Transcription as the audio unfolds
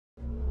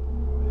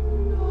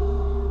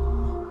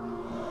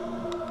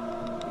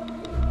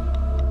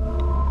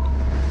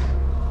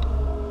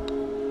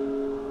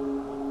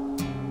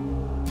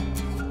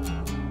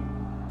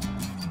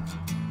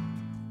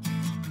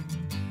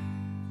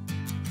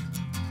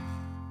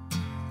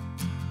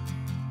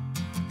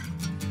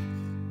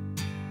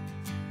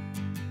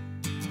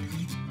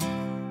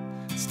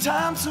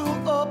time to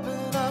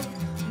open up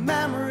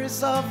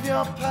memories of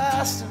your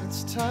past, and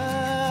it's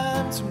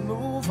time to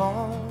move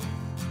on.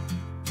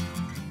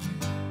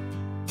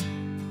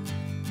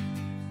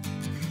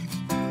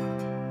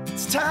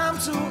 It's time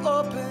to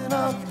open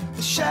up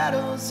the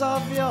shadows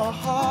of your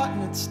heart,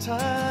 and it's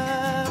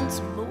time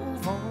to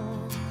move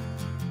on.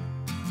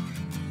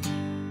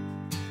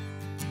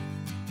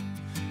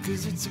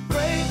 'Cause it's a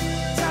great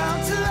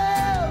time to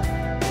live,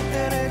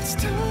 and it's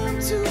time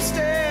to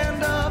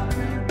stand up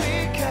and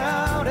be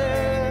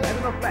counted. And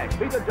in a flash,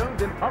 Peter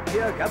Jones in top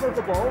gear gathers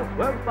the ball,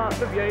 swerves past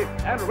Vivier,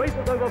 and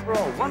races over for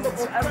a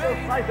wonderful and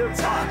decisive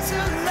time pass. to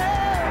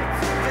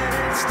live, and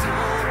it's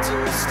time to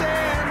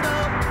stand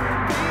up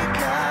and be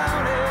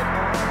counted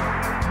on.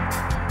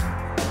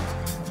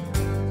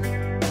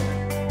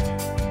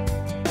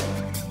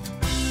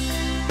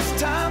 It's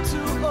time to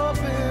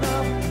open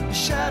up and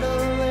shed a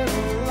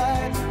little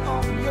light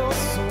on your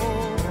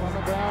soul. On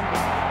the ground,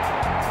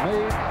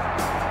 Mead,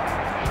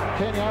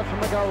 10 yards from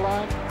the goal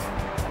line.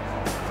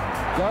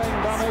 Going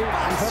dummy,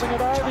 he's having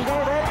it over, he's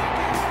got it over.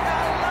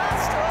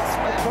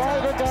 A try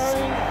to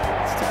going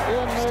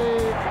in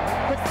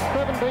the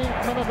 17th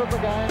minute of the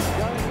game.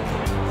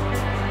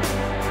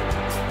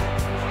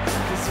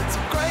 Cause it's a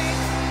great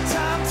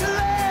time to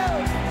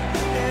live,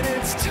 and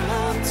it's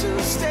time to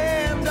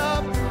stand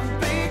up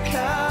and be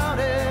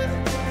counted.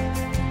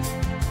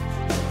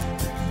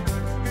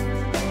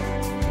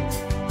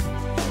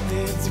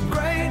 It's a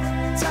great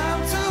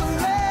time to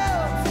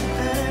live,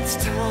 and it's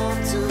time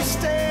to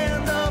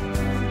stand up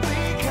and be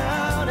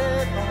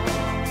counted on.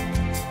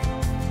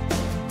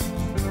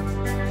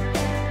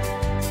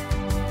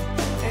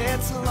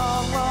 It's a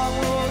long, long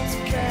road to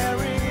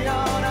carry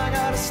on. I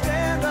gotta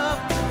stand up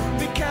and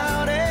be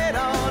counted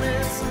on.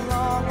 It's a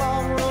long,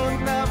 long road,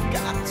 and I've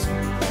got to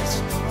push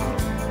on.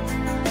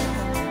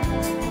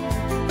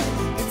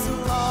 It's a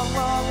long,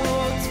 long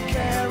road to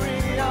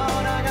carry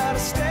on. I gotta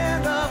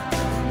stand up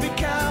and be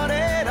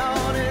counted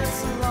on.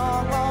 It's a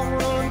long, long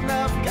road, and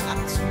I've got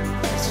to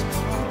push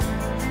on.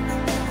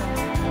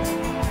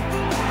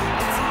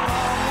 It's a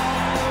long,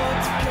 long road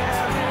to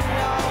carry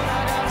on.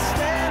 I gotta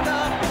stand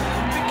up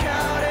and be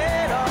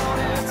counted on.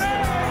 It's a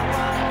long,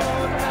 long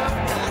road, and I've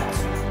got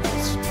to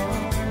push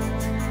on.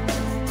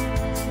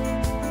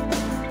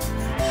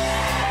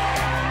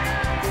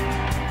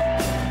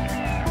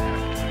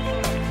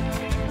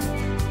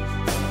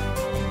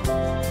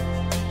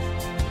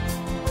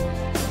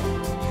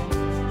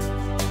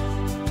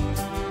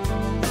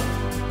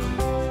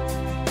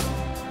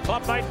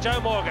 Clubmate Joe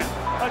Morgan.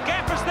 A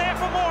gap is there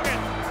for Morgan.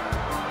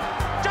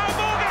 Joe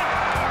Morgan!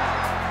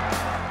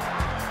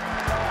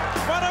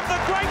 One of the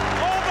great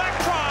All Black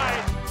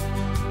tries.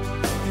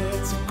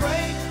 It's a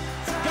great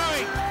time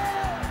Going. to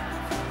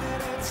live,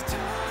 and it's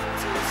time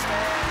to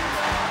stand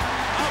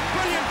up. A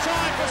brilliant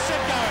try for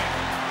Sid Going.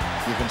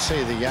 You can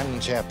see the young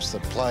chaps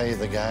that play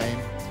the game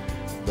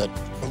that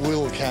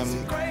will come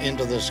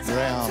into this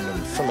ground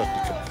and fill it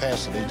to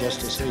capacity just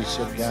to see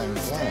Sid Going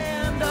play.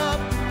 Stand up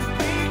and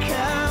be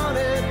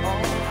counted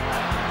on.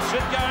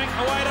 Sid Going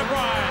away to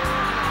Brian.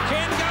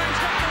 Ken Going's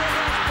got the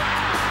reverse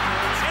back.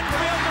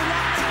 Infield to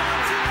right.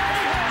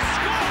 He has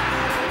scored.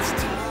 It's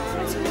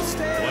time to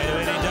stand Wait a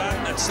minute, Doug.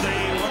 That's the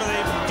one of the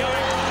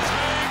going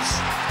moves.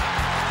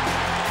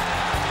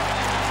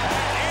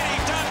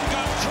 Eddie Dunn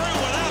got through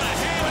without a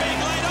hand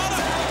being laid on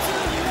him.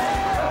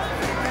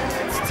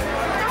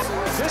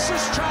 This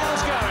is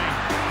Charles Going.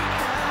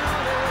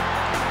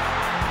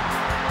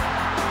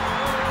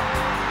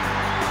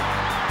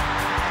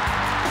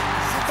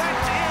 That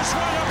is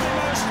one of the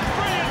most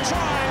brilliant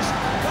tries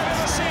I've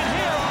ever seen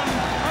here on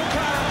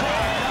O'Connor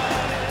Park.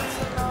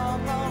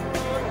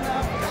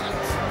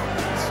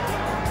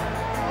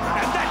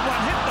 And that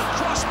one hit the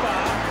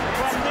crossbar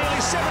from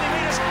nearly 70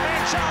 metres.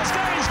 And Charles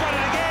Going's got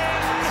it again.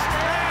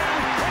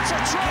 And it's a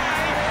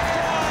try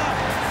for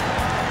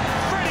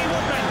Freddie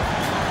Woodman.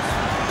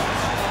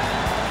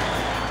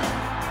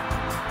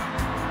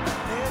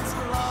 It's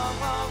a long,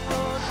 long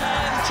road.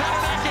 And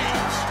Taranaki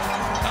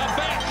are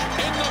back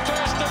in the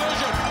first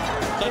division.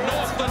 The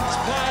Northlands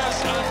players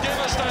are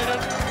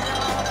devastated.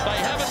 They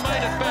haven't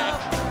made it back.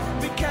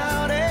 Be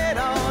counted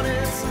on.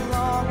 It's a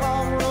long,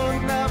 long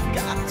road, and I've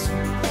got to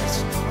push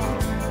on.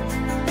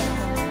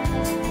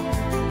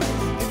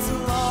 It's a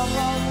long,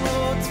 long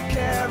road to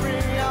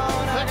carry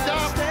on. I Picked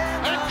gotta up,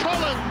 stand and up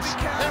Collins,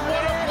 be and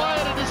what a counted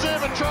player to on.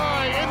 deserve a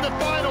try in the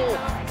final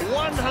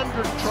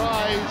 100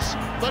 tries,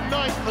 the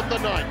 9th of the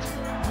night.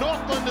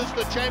 Northland is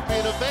the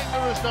champion of that,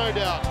 there is no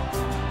doubt.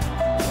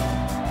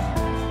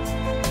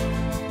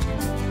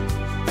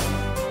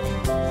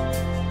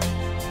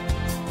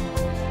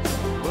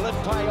 Will it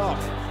pay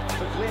off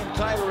for Glenn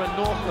Taylor and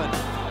Northland?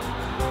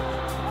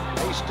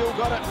 He's still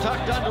got it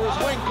tucked under his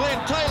wing. Glenn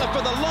Taylor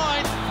for the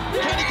line.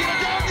 Can he get it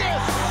down?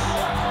 Yes!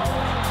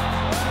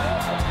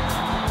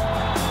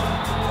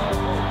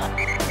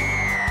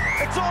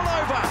 It's all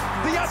over.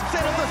 The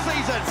upset of the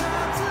season.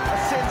 A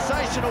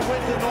sensational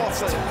win to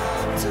Northland.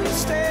 To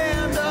stand